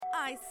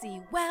I see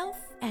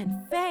wealth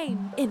and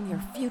fame in your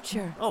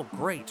future. Oh,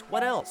 great.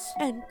 What else?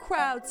 And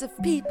crowds of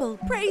people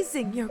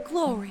praising your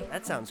glory.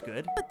 That sounds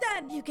good. But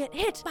then you get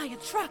hit by a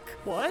truck.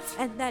 What?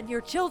 And then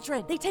your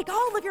children, they take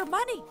all of your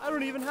money. I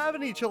don't even have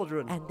any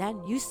children. And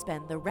then you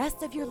spend the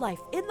rest of your life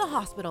in the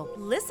hospital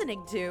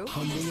listening to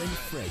Humbly and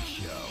Fred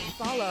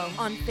Show. Follow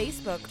on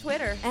Facebook,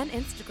 Twitter, and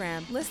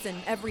Instagram. Listen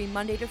every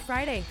Monday to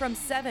Friday from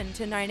 7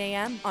 to 9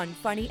 a.m. on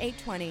Funny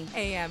 820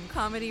 AM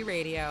Comedy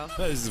Radio.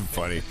 This is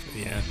funny.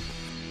 Yeah.